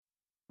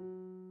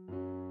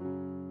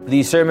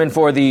The sermon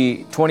for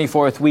the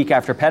 24th week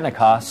after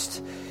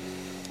Pentecost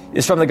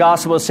is from the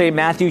Gospel of St.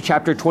 Matthew,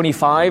 chapter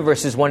 25,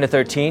 verses 1 to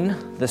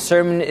 13. The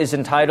sermon is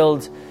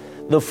entitled,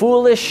 The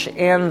Foolish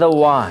and the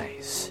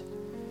Wise.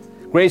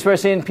 Grace,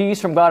 mercy, and peace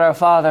from God our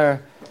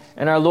Father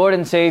and our Lord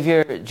and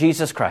Savior,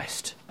 Jesus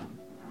Christ.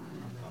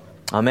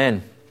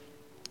 Amen.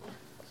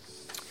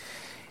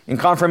 In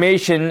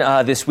confirmation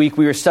this week,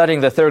 we were studying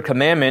the third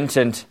commandment,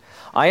 and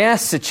I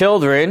asked the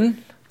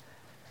children,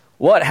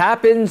 what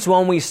happens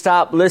when we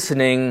stop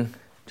listening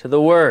to the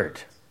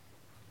Word?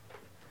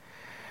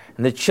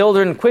 And the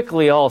children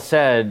quickly all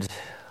said,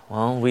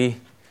 well, we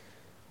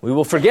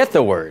will forget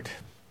the Word.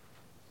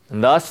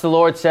 And thus the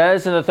Lord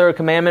says in the third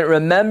commandment,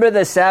 remember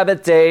the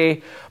Sabbath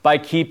day by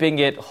keeping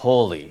it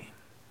holy.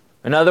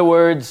 In other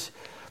words,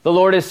 the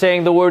Lord is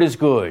saying the Word is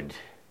good.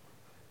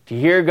 To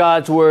hear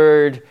God's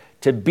Word,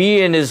 to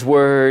be in His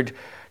Word,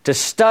 to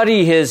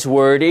study His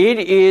Word, it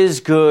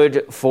is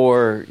good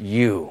for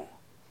you.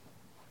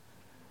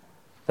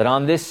 That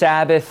on this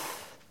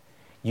Sabbath,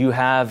 you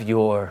have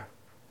your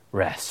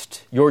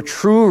rest, your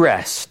true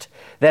rest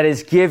that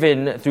is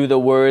given through the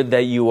Word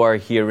that you are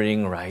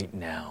hearing right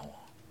now.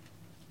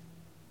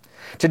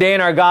 Today in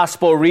our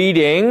Gospel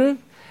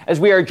reading, as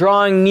we are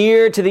drawing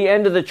near to the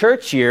end of the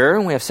church year,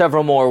 we have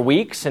several more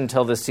weeks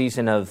until the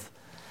season of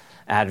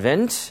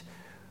Advent,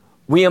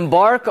 we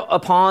embark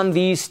upon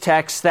these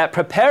texts that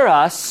prepare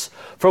us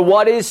for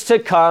what is to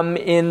come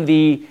in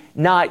the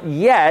not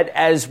yet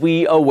as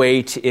we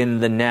await in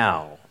the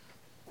now.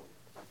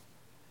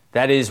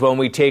 That is when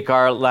we take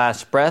our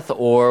last breath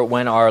or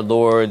when our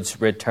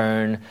Lord's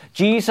return.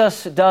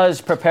 Jesus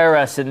does prepare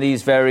us in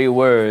these very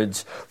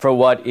words for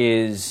what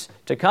is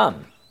to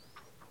come.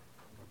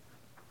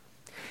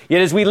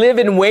 Yet as we live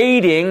in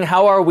waiting,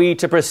 how are we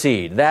to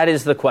proceed? That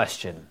is the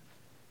question.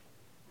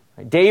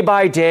 Day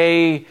by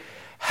day,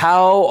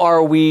 how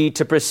are we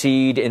to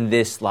proceed in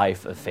this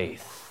life of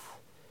faith?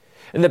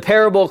 And the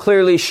parable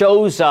clearly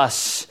shows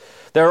us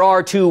there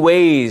are two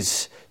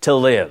ways to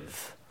live.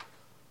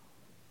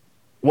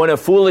 One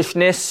of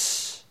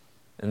foolishness,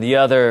 and the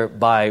other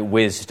by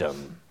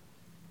wisdom.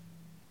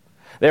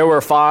 There were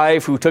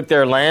 5 who took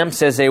their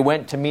lamps as they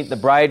went to meet the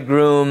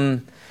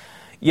bridegroom.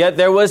 Yet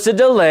there was a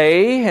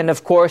delay, and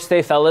of course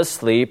they fell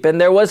asleep. And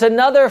there was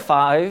another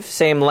 5,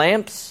 same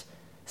lamps,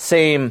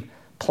 same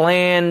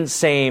plan,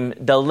 same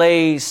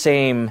delay,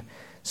 same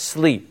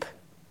sleep.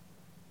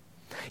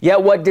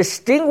 Yet what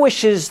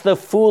distinguishes the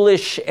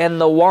foolish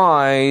and the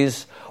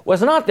wise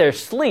was not their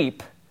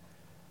sleep,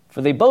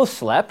 for they both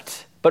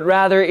slept, but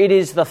rather it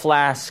is the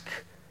flask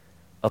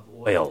of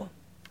oil.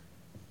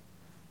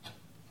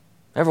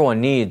 Everyone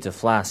needs a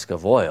flask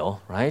of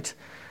oil, right?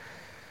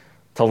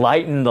 To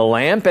lighten the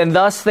lamp, and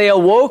thus they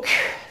awoke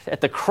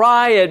at the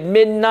cry at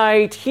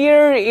midnight,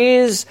 here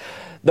is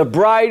the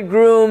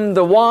bridegroom.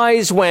 The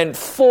wise went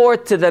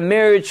forth to the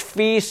marriage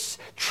feast,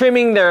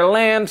 trimming their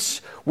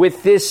lamps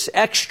with this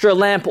extra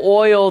lamp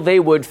oil they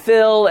would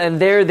fill,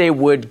 and there they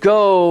would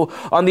go.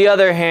 On the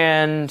other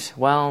hand,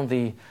 well,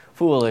 the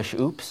foolish,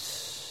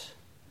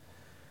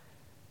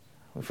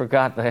 we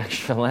forgot the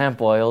extra lamp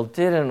oil,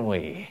 didn't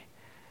we?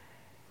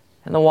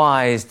 And the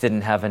wise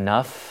didn't have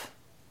enough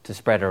to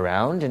spread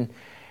around, and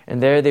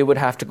there they would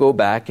have to go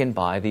back and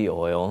buy the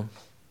oil.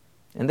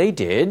 And they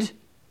did.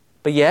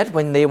 But yet,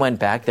 when they went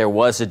back, there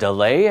was a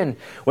delay. And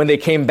when they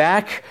came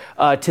back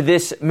to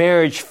this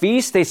marriage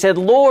feast, they said,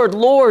 Lord,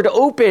 Lord,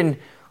 open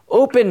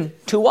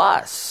to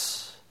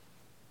us.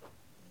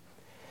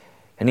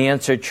 And he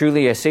answered,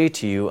 truly I say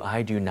to you,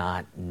 I do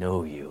not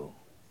know you.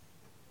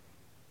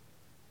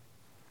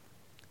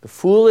 The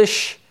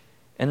foolish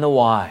and the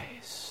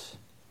wise.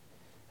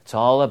 It's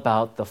all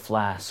about the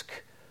flask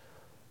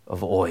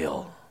of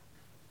oil.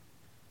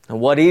 And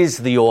what is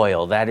the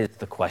oil? That is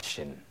the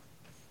question.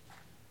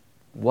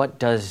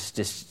 What is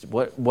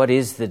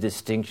the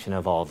distinction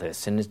of all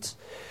this? And it's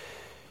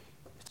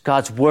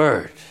God's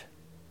Word,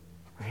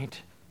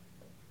 right?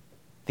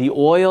 The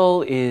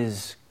oil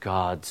is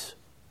God's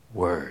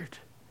Word.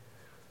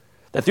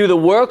 That through the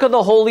work of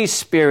the Holy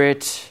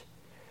Spirit,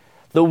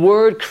 the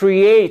Word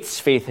creates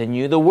faith in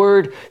you. The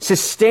Word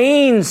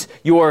sustains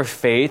your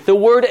faith. The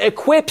Word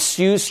equips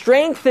you,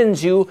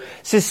 strengthens you,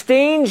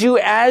 sustains you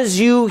as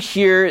you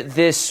hear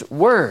this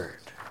Word.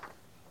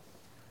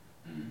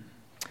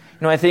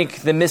 You know, I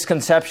think the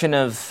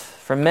misconception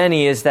for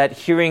many is that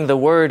hearing the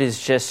Word is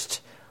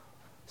just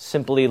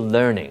simply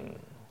learning,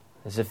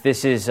 as if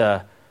this is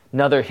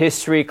another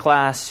history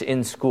class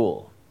in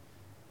school.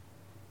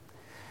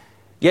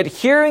 Yet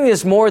hearing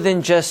is more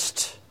than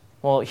just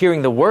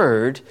hearing the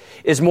Word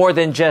is more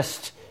than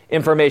just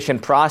information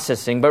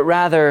processing, but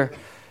rather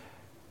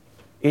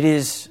it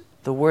is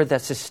the Word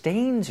that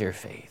sustains your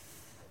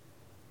faith,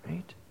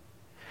 right?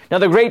 Now,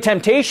 the great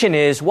temptation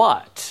is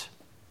what?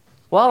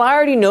 Well, I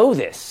already know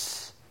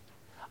this.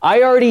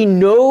 I already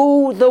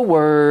know the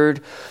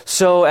Word.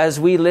 So as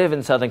we live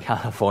in Southern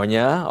California,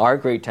 our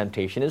great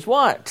temptation is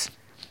what?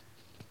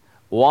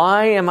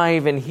 Why am I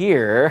even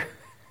here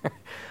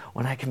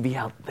when I can be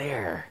out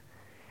there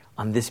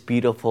on this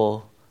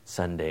beautiful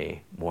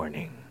Sunday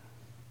morning?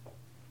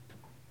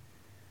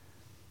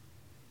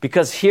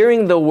 Because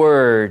hearing the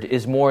word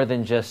is more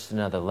than just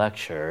another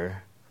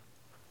lecture.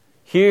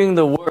 Hearing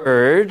the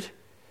word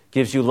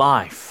gives you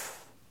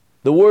life.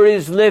 The word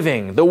is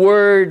living. The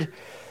word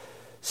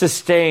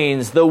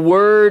sustains. The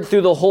word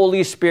through the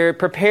Holy Spirit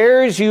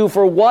prepares you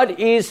for what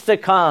is to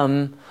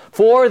come,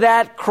 for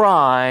that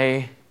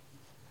cry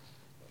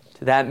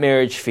to that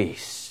marriage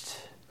feast.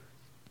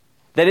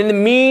 That in the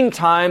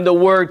meantime, the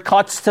word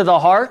cuts to the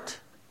heart,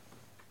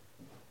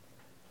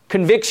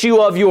 convicts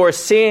you of your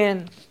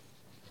sin,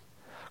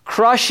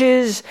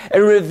 crushes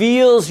and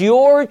reveals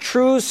your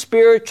true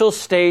spiritual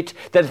state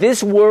that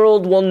this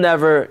world will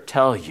never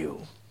tell you.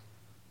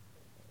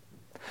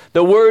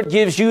 The word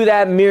gives you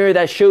that mirror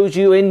that shows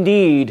you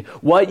indeed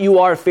what you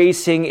are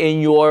facing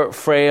in your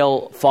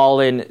frail,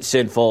 fallen,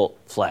 sinful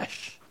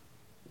flesh.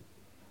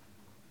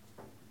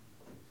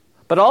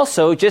 But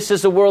also, just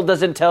as the world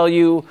doesn't tell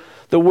you,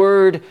 the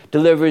word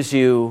delivers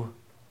you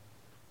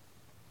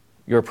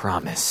your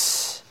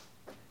promise,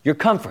 your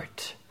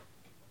comfort,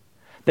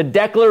 the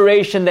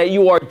declaration that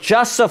you are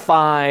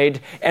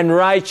justified and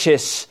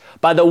righteous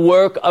by the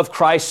work of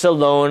Christ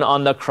alone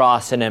on the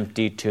cross and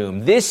empty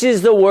tomb. This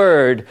is the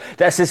word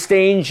that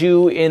sustains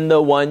you in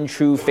the one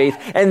true faith.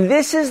 And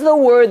this is the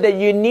word that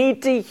you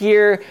need to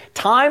hear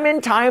time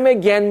and time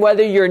again,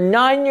 whether you're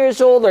 9 years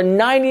old or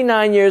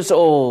 99 years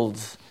old.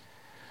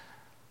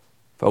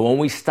 For when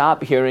we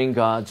stop hearing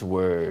God's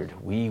word,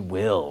 we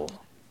will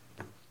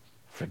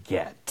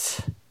forget.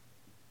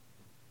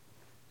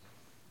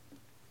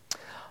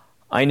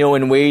 I know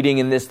in waiting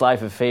in this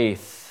life of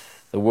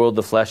faith, the world,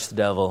 the flesh, the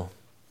devil,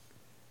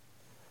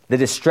 the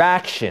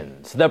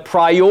distractions, the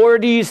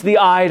priorities, the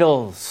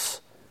idols,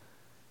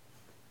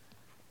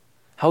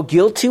 how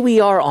guilty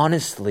we are,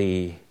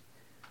 honestly,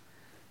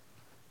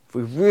 if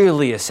we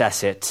really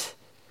assess it,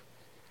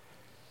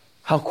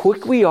 how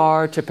quick we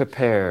are to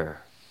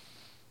prepare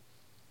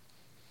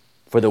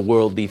for the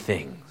worldly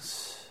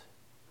things,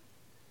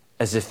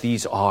 as if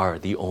these are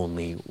the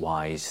only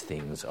wise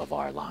things of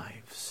our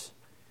lives.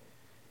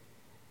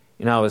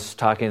 You know, I was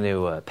talking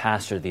to a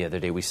pastor the other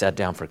day. We sat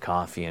down for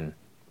coffee and,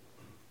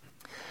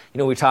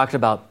 we talked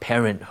about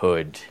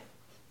parenthood.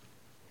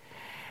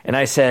 And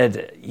I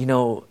said,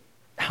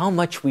 how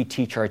much we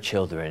teach our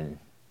children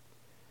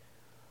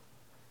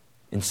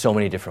in so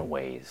many different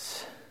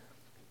ways.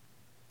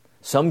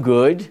 Some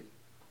good,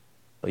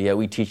 but yet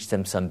we teach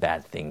them some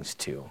bad things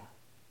too.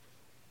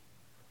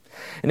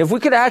 And if we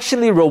could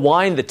actually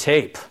rewind the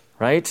tape,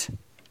 right?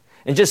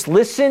 And just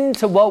listen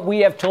to what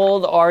we have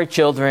told our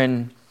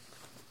children,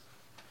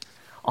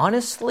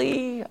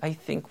 honestly, I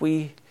think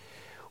we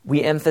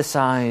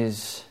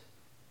emphasize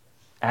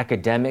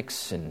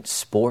academics and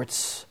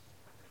sports,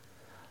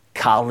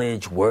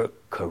 college,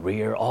 work,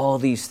 career, all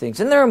these things.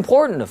 And they're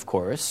important, of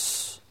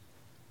course.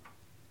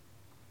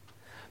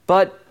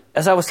 But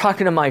as I was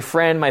talking to my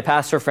friend, my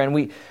pastor friend,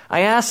 we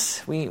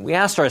asked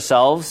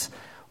ourselves,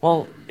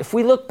 well, if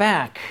we look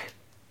back,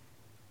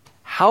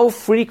 how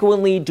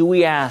frequently do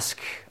we ask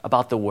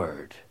about the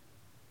Word?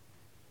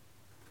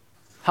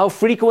 How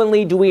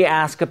frequently do we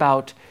ask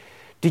about,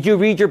 did you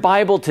read your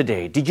Bible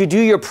today? Did you do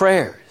your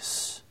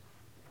prayers?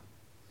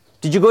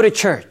 Did you go to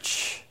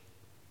church?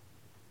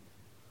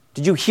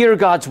 Did you hear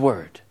God's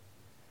Word?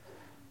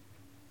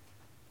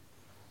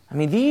 I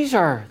mean, these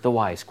are the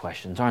wise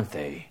questions, aren't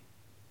they?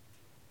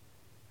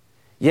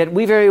 Yet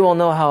we very well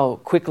know how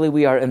quickly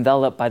we are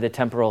enveloped by the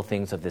temporal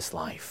things of this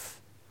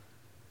life.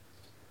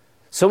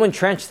 So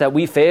entrenched that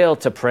we fail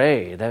to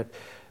pray, that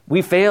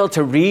we fail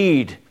to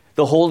read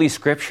the Holy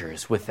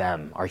Scriptures with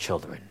them, our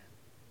children.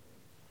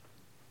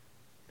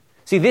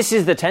 See, this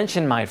is the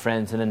tension, my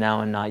friends, in the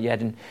now and not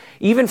yet. And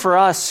even for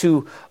us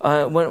who,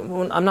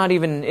 when I'm not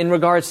even in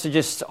regards to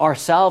just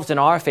ourselves and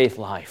our faith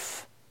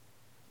life,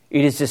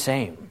 it is the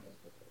same.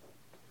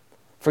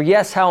 For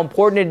yes, how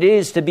important it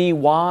is to be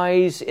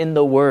wise in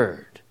the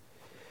Word.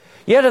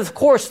 Yet, of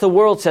course, the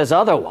world says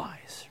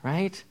otherwise,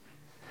 right?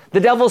 The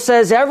devil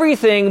says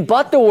everything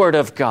but the Word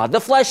of God.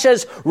 The flesh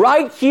says,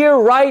 right here,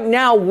 right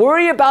now,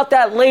 worry about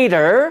that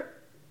later.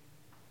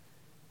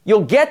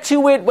 You'll get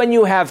to it when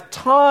you have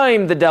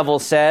time, the devil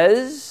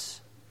says.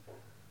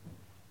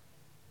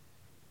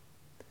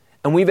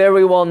 And we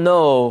very well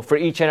know, for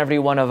each and every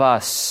one of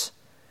us,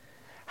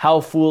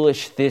 how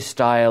foolish this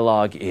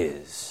dialogue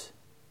is.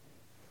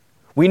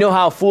 We know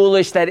how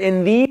foolish that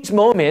in these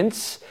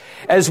moments,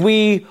 as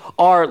we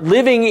are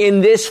living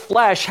in this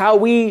flesh, how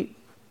we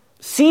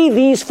see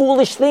these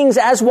foolish things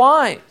as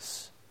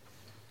wise.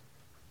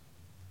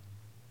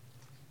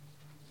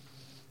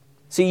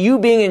 See, you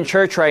being in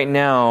church right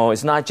now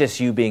is not just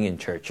you being in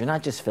church. You're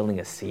not just filling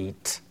a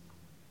seat.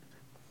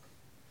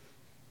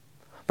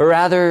 But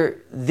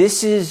rather,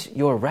 this is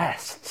your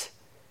rest.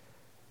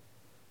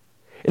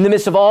 In the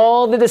midst of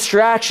all the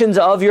distractions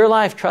of your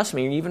life, trust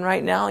me, even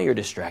right now you're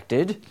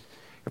distracted.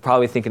 You're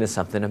probably thinking of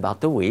something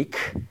about the week.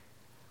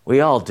 We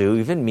all do,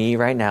 even me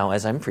right now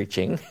as I'm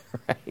preaching,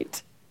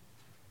 right?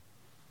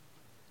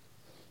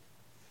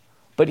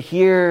 But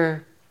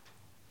here,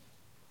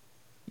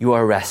 you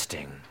are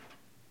resting.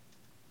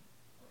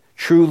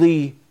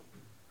 Truly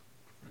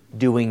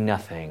doing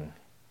nothing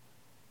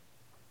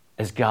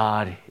as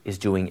God is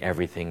doing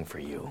everything for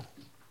you.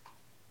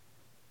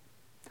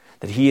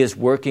 That He is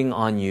working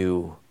on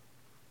you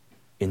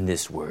in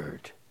this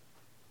word.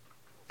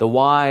 The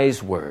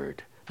wise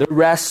word, the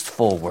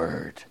restful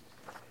word.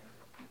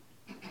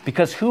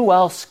 Because who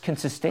else can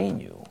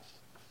sustain you?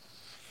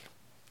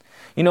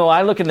 You know,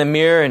 I look in the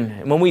mirror,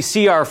 and when we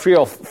see our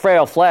frail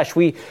flesh,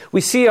 we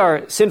see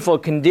our sinful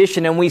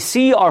condition, and we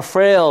see our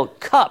frail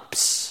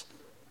cups.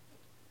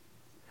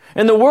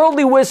 And the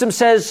worldly wisdom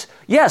says,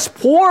 yes,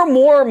 pour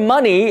more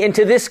money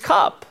into this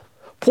cup.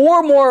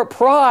 Pour more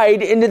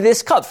pride into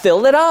this cup.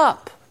 Fill it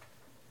up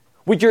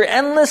with your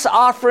endless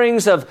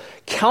offerings of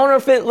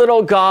counterfeit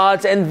little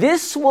gods, and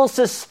this will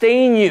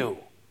sustain you.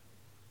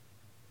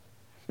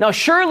 Now,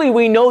 surely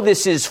we know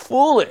this is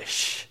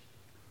foolish.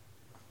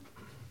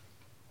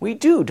 We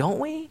do, don't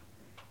we?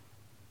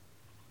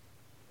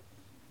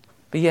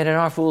 But yet in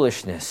our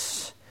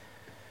foolishness,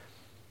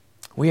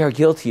 we are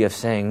guilty of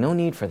saying, no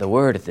need for the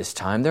word at this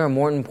time. There are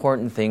more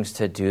important things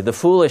to do. The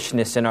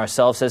foolishness in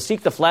ourselves says,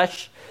 seek the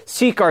flesh,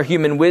 seek our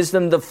human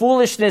wisdom. The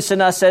foolishness in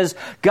us says,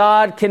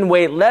 God can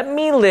wait. Let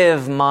me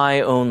live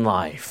my own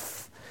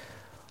life.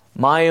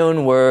 My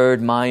own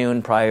word, my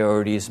own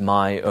priorities,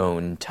 my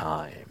own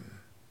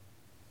time.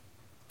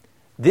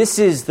 This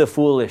is the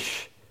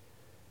foolish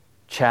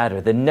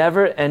chatter, the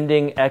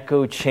never-ending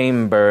echo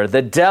chamber.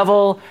 The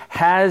devil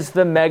has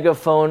the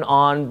megaphone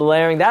on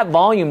blaring. That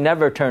volume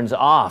never turns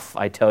off,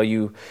 I tell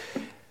you.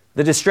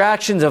 The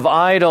distractions of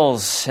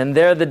idols, and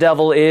there the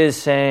devil is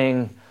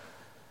saying,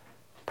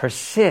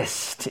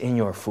 persist in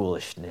your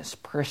foolishness.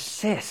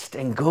 Persist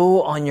and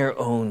go on your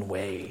own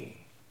way.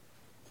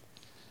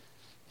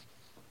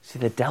 See,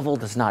 the devil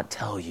does not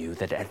tell you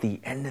that at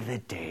the end of the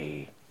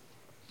day,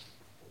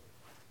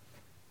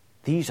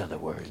 these are the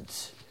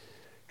words.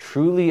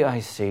 Truly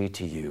I say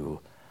to you,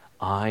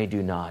 I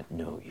do not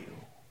know you.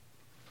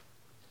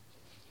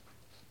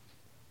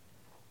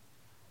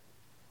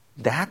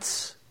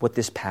 That's what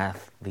this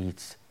path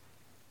leads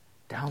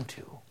down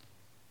to.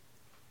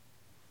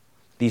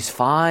 These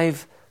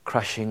 5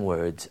 crushing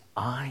words,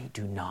 I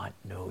do not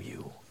know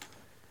you.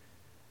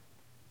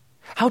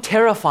 How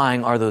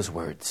terrifying are those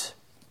words?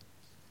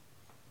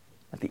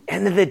 At the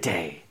end of the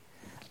day,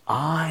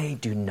 I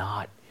do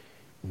not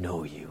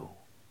know you.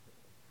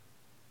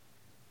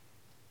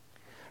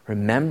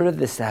 Remember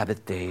the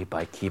Sabbath day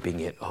by keeping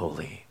it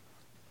holy.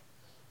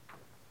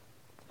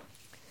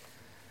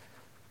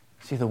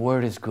 See, the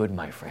word is good,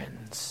 my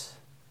friends.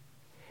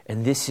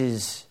 And this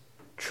is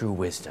true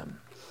wisdom.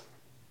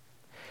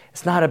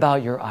 It's not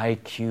about your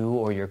IQ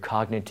or your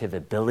cognitive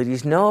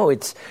abilities. No,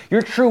 it's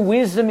your true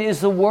wisdom is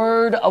the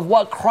word of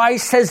what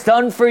Christ has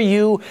done for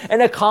you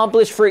and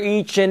accomplished for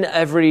each and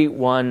every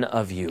one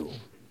of you.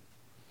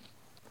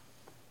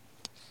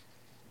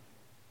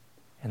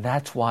 And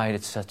that's why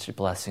it's such a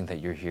blessing that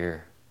you're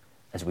here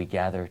as we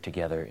gather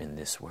together in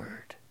this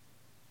word.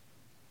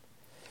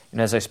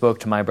 And as I spoke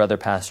to my brother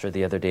pastor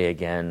the other day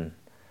again,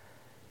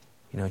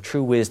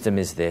 true wisdom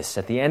is this.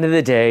 At the end of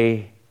the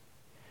day,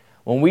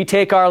 when we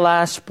take our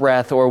last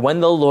breath or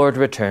when the Lord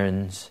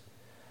returns,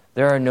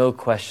 there are no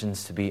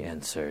questions to be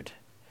answered.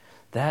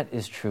 That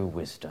is true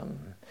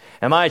wisdom.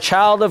 Am I a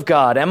child of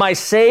God? Am I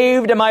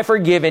saved? Am I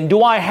forgiven?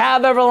 Do I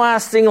have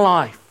everlasting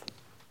life?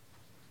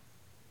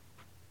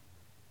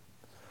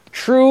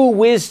 True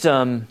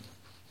wisdom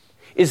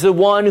is the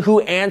one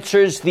who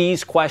answers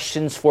these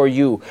questions for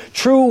you.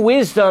 True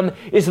wisdom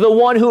is the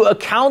one who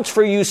accounts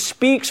for you,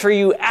 speaks for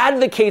you,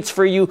 advocates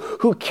for you,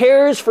 who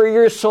cares for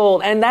your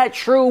soul. And that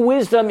true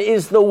wisdom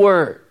is the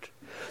word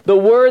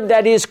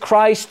that is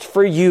Christ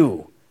for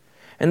you.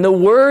 And the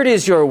word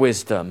is your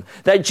wisdom.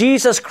 That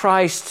Jesus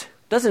Christ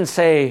doesn't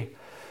say,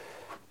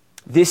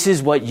 this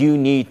is what you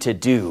need to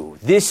do.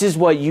 This is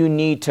what you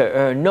need to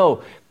earn.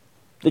 No.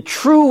 The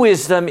true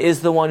wisdom is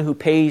the one who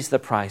pays the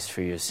price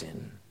for your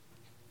sin,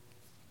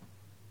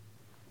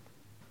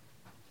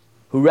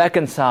 who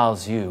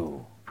reconciles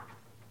you,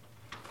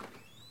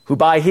 who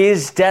by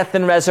His death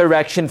and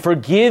resurrection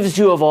forgives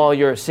you of all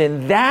your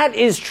sin. That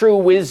is true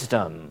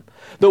wisdom.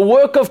 The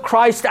work of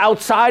Christ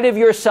outside of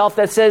yourself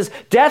that says,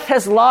 death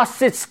has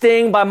lost its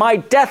sting by my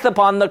death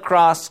upon the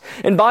cross,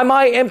 and by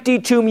my empty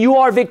tomb you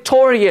are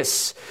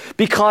victorious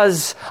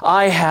because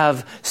I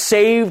have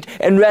saved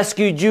and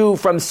rescued you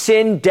from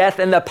sin, death,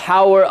 and the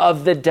power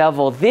of the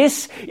devil.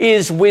 This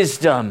is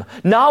wisdom.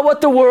 Not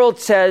what the world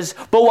says,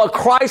 but what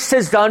Christ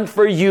has done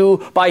for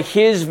you by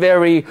His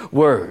very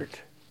word.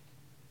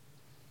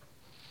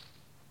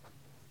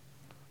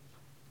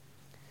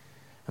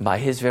 And by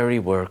His very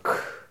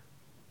work,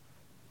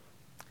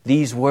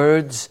 these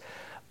words,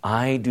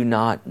 I do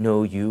not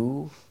know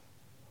you,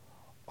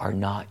 are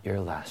not your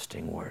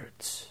lasting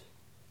words.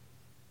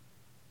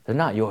 They're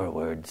not your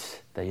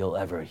words that you'll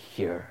ever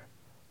hear.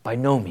 By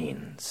no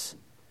means.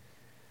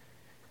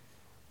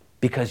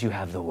 Because you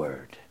have the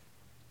word.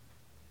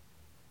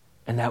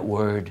 And that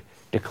word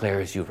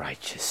declares you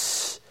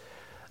righteous.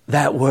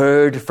 That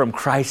word from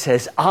Christ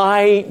says,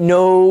 I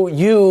know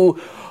you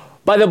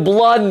by the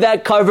blood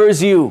that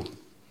covers you.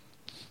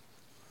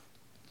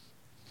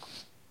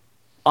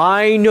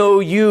 I know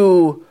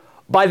you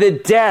by the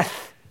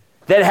death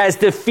that has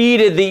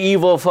defeated the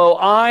evil foe.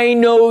 I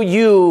know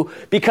you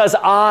because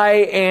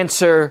I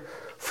answer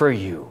for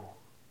you.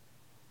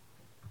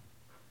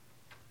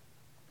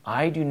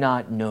 I do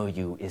not know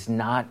you is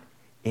not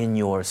in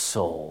your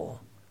soul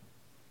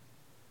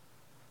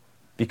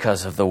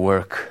because of the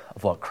work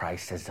of what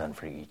Christ has done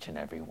for each and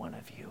every one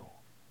of you.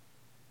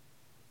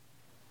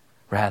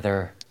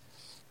 Rather,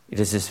 it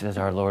is as if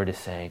our Lord is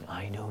saying,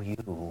 I know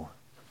you.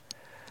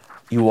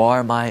 You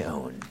are my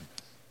own.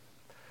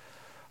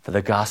 For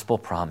the gospel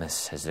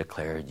promise has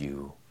declared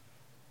you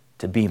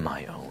to be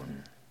my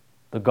own.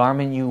 The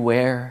garment you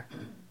wear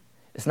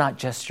is not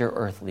just your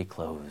earthly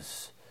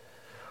clothes,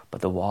 but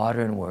the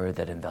water and word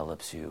that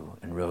envelops you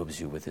and robes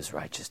you with his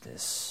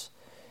righteousness.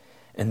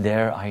 And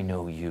there I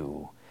know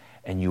you,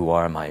 and you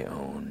are my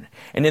own.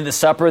 And in the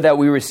supper that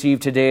we receive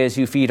today, as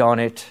you feed on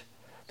it,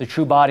 the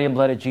true body and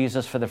blood of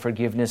Jesus for the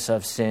forgiveness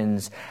of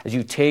sins, as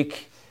you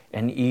take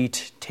and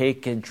eat,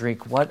 take and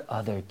drink, what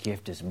other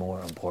gift is more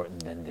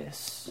important than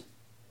this?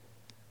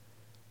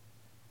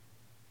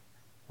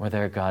 Where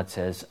there God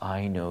says,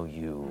 I know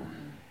you,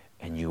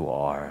 and you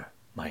are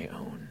my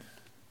own.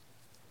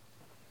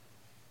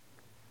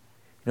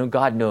 You know,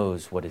 God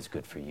knows what is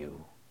good for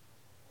you.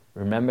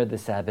 Remember the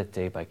Sabbath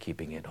day by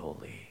keeping it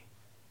holy.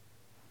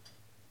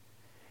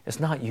 It's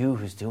not you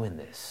who's doing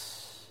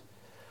this,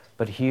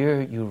 but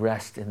here you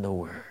rest in the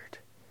Word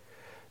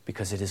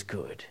because it is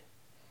good.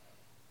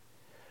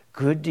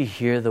 Good to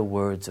hear the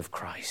words of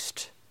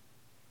Christ.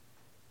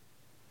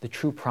 The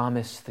true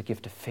promise, the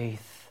gift of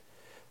faith,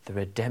 the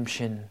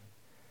redemption,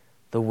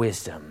 the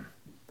wisdom.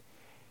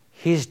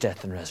 His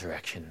death and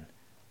resurrection,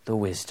 the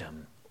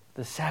wisdom.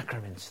 The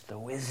sacraments, the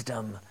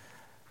wisdom.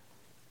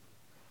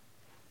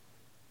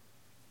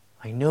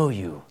 I know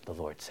you, the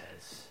Lord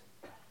says,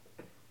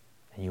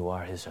 and you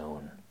are his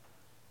own,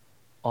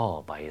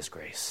 all by his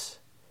grace.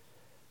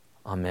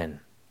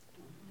 Amen.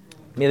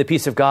 May the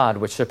peace of God,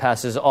 which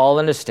surpasses all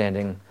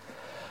understanding,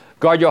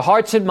 guard your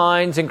hearts and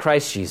minds in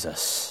Christ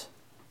Jesus.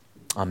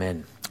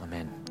 Amen.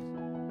 Amen.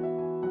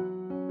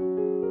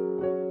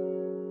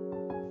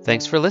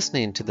 Thanks for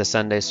listening to the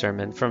Sunday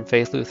Sermon from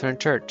Faith Lutheran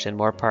Church in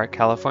Moorpark,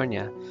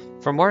 California.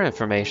 For more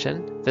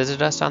information,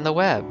 visit us on the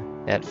web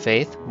at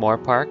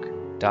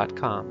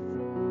faithmoorpark.com.